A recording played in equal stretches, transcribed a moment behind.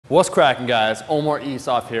What's cracking, guys? Omar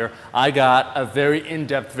Esoff here. I got a very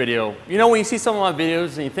in-depth video. You know when you see some of my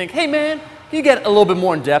videos and you think, hey man, you get a little bit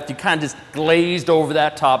more in depth, you kind of just glazed over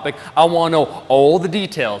that topic. I want to know all the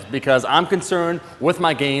details because I'm concerned with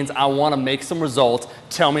my gains. I want to make some results.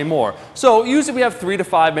 Tell me more. So usually we have 3 to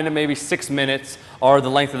 5 minutes, maybe 6 minutes or the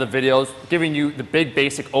length of the videos, giving you the big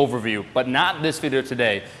basic overview, but not this video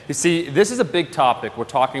today. You see, this is a big topic. We're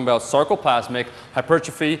talking about sarcoplasmic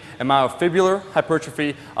hypertrophy and myofibrillar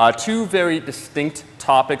hypertrophy, two very distinct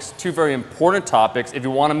topics, two very important topics if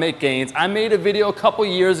you want to make gains. I made a video a couple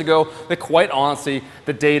years ago that quite honestly,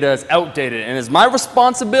 the data is outdated, and it's my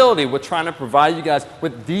responsibility with trying to provide you guys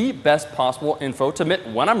with the best possible info to admit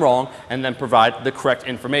when I'm wrong and then provide the correct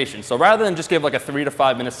information. So rather than just give like a 3 to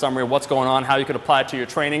 5 minute summary of what's going on, how you could apply it to your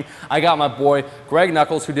training, I got my boy Greg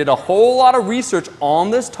Nuckols, who did a whole lot of research on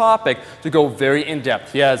this topic to go very in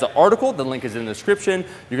depth. He has an article, the link is in the description.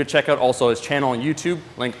 You can check out also his channel on YouTube,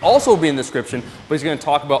 link also will be in the description, but he's going to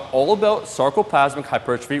talk about all about sarcoplasmic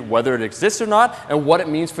hypertrophy, whether it exists or not, and what it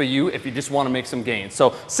means for you if you just want to make some gains.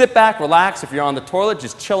 So sit back, relax. If you're on the toilet,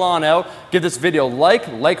 just chill on out. Give this video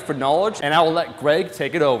like for knowledge, and I will let Greg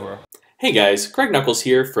take it over. Hey guys, Greg Nuckols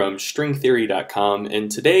here from stringtheory.com, and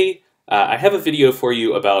today I have a video for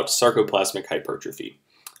you about sarcoplasmic hypertrophy.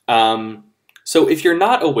 So if you're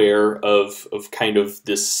not aware of kind of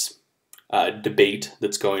this debate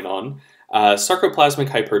that's going on, sarcoplasmic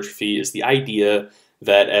hypertrophy is the idea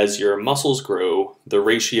that as your muscles grow, the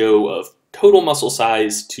ratio of total muscle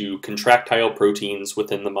size to contractile proteins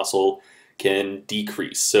within the muscle can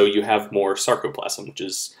decrease. So you have more sarcoplasm, which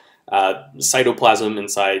is cytoplasm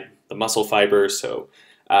inside the muscle fiber. So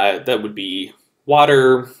that would be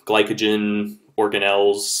water, glycogen,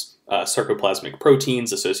 organelles, sarcoplasmic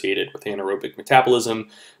proteins associated with anaerobic metabolism,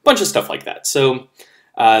 a bunch of stuff like that. So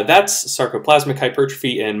that's sarcoplasmic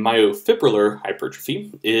hypertrophy, and myofibrillar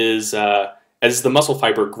hypertrophy is as the muscle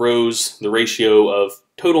fiber grows, the ratio of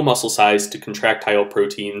total muscle size to contractile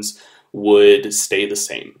proteins would stay the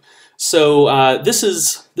same. So this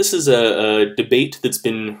is a debate that's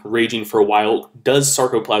been raging for a while. Does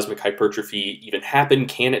sarcoplasmic hypertrophy even happen?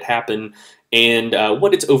 Can it happen? And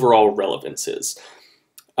what its overall relevance is.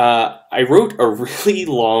 I wrote a really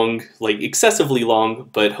long, like excessively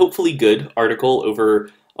long, but hopefully good article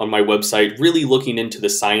over on my website, really looking into the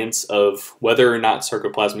science of whether or not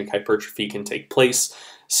sarcoplasmic hypertrophy can take place.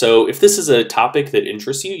 So if this is a topic that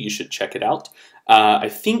interests you, you should check it out.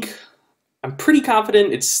 I'm pretty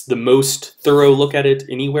confident it's the most thorough look at it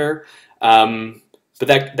anywhere, but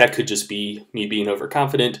that could just be me being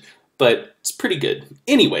overconfident, but it's pretty good.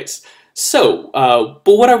 Anyways, so,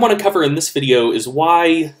 but what I want to cover in this video is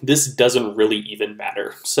why this doesn't really even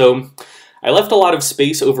matter. So I left a lot of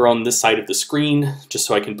space over on this side of the screen, just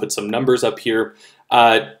so I can put some numbers up here,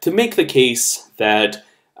 to make the case that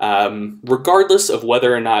regardless of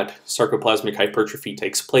whether or not sarcoplasmic hypertrophy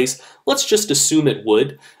takes place, let's just assume it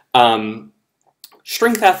would.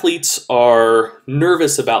 Strength athletes are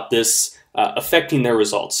nervous about this affecting their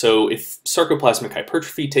results. So if sarcoplasmic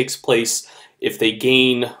hypertrophy takes place, if they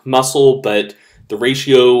gain muscle, but the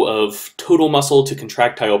ratio of total muscle to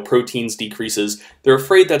contractile proteins decreases, they're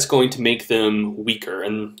afraid that's going to make them weaker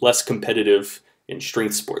and less competitive in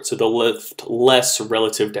strength sports. So they'll lift less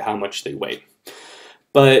relative to how much they weigh.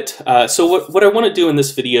 But so what I want to do in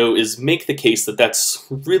this video is make the case that that's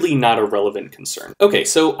really not a relevant concern. Okay,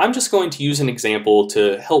 so I'm just going to use an example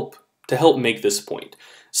to help make this point.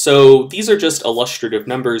 So these are just illustrative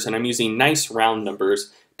numbers, and I'm using nice round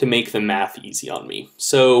numbers to make the math easy on me.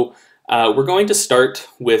 So we're going to start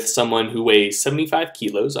with someone who weighs 75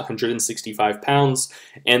 kilos, 165 pounds,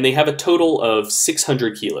 and they have a total of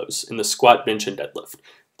 600 kilos in the squat, bench, and deadlift.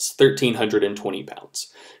 It's 1,320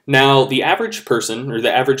 pounds. Now, the average person, or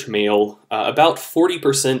the average male, about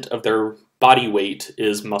 40% of their body weight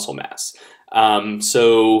is muscle mass.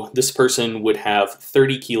 So this person would have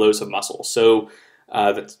 30 kilos of muscle. So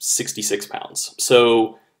that's 66 pounds.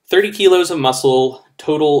 So 30 kilos of muscle,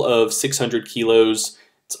 total of 600 kilos.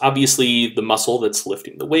 It's obviously the muscle that's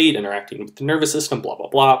lifting the weight, interacting with the nervous system, blah, blah,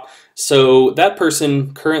 blah. So that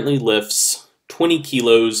person currently lifts 20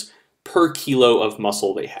 kilos per kilo of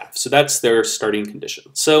muscle they have. So that's their starting condition.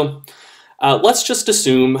 So let's just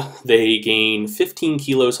assume they gain 15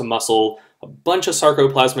 kilos of muscle, a bunch of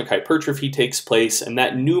sarcoplasmic hypertrophy takes place, and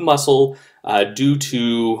that new muscle, due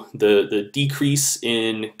to the decrease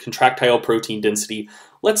in contractile protein density,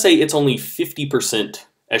 let's say it's only 50%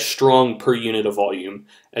 as strong per unit of volume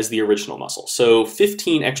as the original muscle. So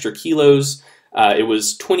 15 extra kilos, it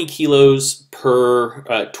was 20 kilos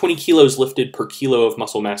lifted per kilo of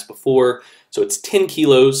muscle mass before, so it's 10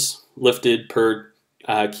 kilos lifted per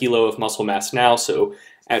kilo of muscle mass now, so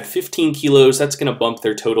At 15 kilos, that's going to bump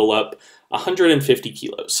their total up 150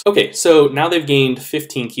 kilos. Okay, so now they've gained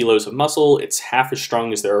 15 kilos of muscle. It's half as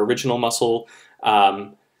strong as their original muscle.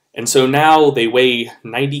 And so now they weigh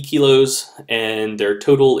 90 kilos and their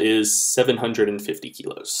total is 750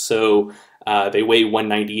 kilos. So they weigh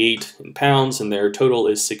 198 in pounds and their total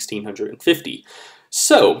is 1,650.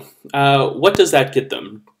 So what does that get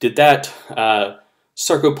them? Did that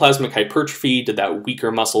sarcoplasmic hypertrophy, did that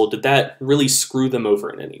weaker muscle, did that really screw them over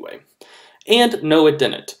in any way? And no, it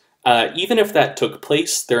didn't. Even if that took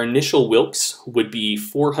place, their initial Wilks would be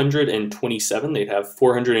 427. They'd have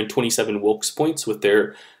 427 Wilks points with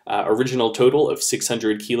their original total of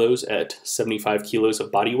 600 kilos at 75 kilos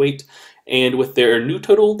of body weight. And with their new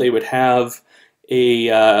total, they would have a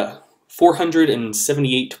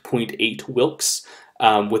 478.8 Wilks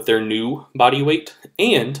with their new body weight.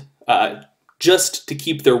 And just to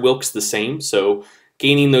keep their Wilks the same, so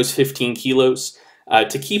gaining those 15 kilos,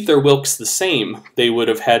 to keep their Wilks the same, they would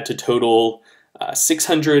have had to total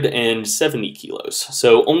 670 kilos.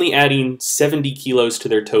 So only adding 70 kilos to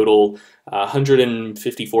their total,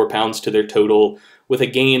 154 pounds to their total, with a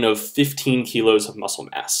gain of 15 kilos of muscle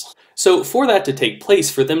mass. So for that to take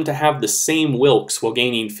place, for them to have the same Wilks while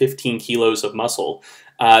gaining 15 kilos of muscle,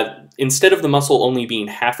 instead of the muscle only being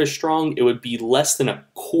half as strong, it would be less than a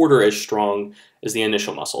quarter as strong as the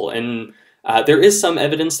initial muscle. And there is some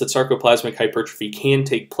evidence that sarcoplasmic hypertrophy can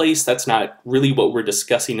take place. That's not really what we're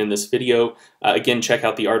discussing in this video. Again, check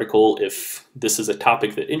out the article if this is a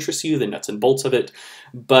topic that interests you, the nuts and bolts of it.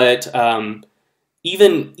 But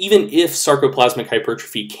even if sarcoplasmic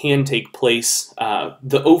hypertrophy can take place,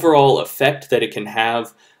 the overall effect that it can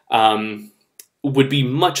have would be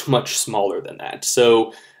much, much smaller than that.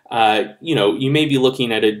 So, you know, you may be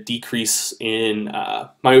looking at a decrease in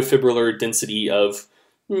myofibrillar density of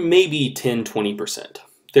maybe 10–20%,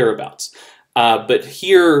 thereabouts. But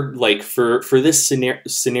here, like for this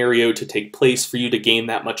scenario to take place, for you to gain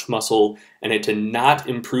that much muscle and it to not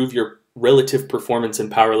improve your relative performance in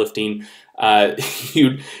powerlifting,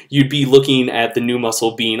 you'd be looking at the new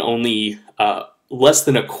muscle being only less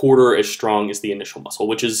than a quarter as strong as the initial muscle,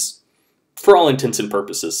 which is, for all intents and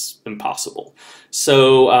purposes, impossible.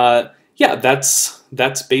 So yeah,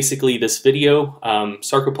 that's basically this video.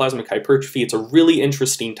 Sarcoplasmic hypertrophy, it's a really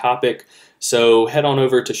interesting topic. So head on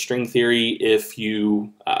over to String Theory if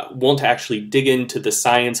you want to actually dig into the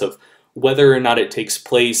science of whether or not it takes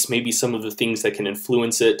place, maybe some of the things that can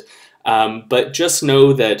influence it. But just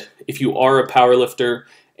know that if you are a powerlifter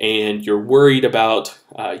and you're worried about,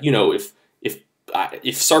 you know, if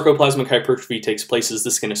sarcoplasmic hypertrophy takes place, is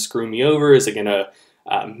this going to screw me over? Is it going to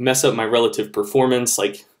mess up my relative performance?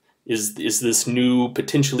 Like, is this new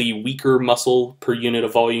potentially weaker muscle per unit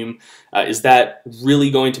of volume, is that really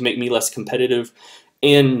going to make me less competitive?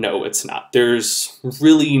 And no, it's not. There's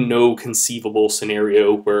really no conceivable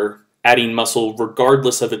scenario where adding muscle,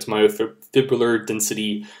 regardless of its myofibrillar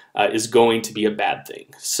density, is going to be a bad thing.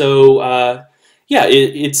 So yeah,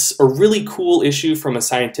 it's a really cool issue from a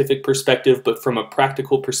scientific perspective, but from a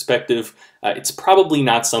practical perspective, it's probably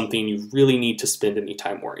not something you really need to spend any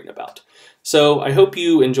time worrying about. So I hope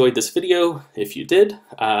you enjoyed this video. If you did,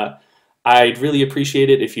 I'd really appreciate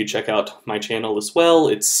it if you check out my channel as well.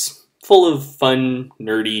 It's full of fun,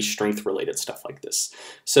 nerdy, strength-related stuff like this.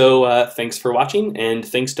 So thanks for watching, and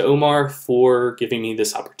thanks to Omar for giving me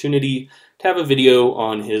this opportunity to have a video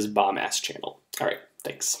on his bomb-ass channel. All right,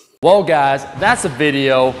 thanks. Well guys, that's a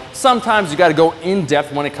video. Sometimes you got to go in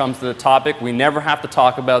depth when it comes to the topic. We never have to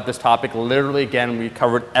talk about this topic. Literally, again, we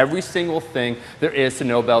covered every single thing there is to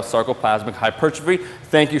know about sarcoplasmic hypertrophy.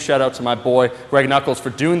 Thank you, shout out to my boy Greg Nuckols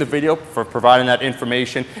for doing the video, for providing that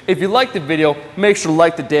information. If you liked the video, make sure to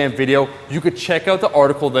like the damn video. You could check out the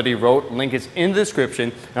article that he wrote. Link is in the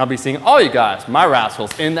description. And I'll be seeing all you guys, my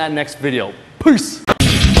rascals, in that next video. Peace!